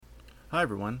Hi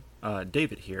everyone,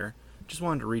 David here. Just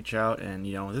wanted to reach out and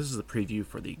this is the preview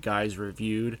for the Guys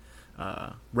Reviewed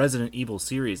Resident Evil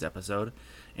series episode,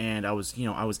 and I was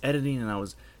editing and I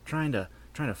was trying to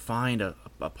find a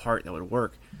part that would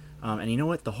work, and you know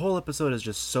what? The whole episode is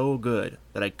just so good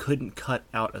that I couldn't cut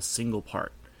out a single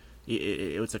part.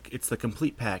 It's the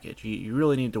complete package. You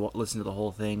really need to listen to the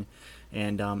whole thing,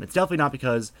 and it's definitely not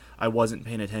because I wasn't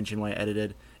paying attention when I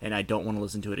edited, and I don't want to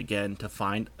listen to it again to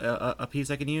find a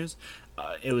piece I can use.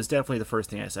 It was definitely the first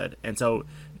thing I said, and so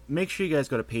make sure you guys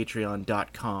go to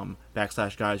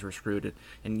patreon.com/guys were screwed,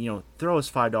 and throw us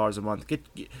 $5 a month.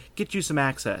 Get you some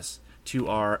access to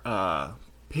our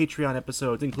Patreon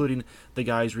episodes, including the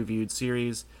Guys Reviewed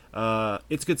series.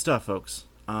 It's good stuff, folks.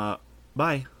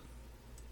 Bye.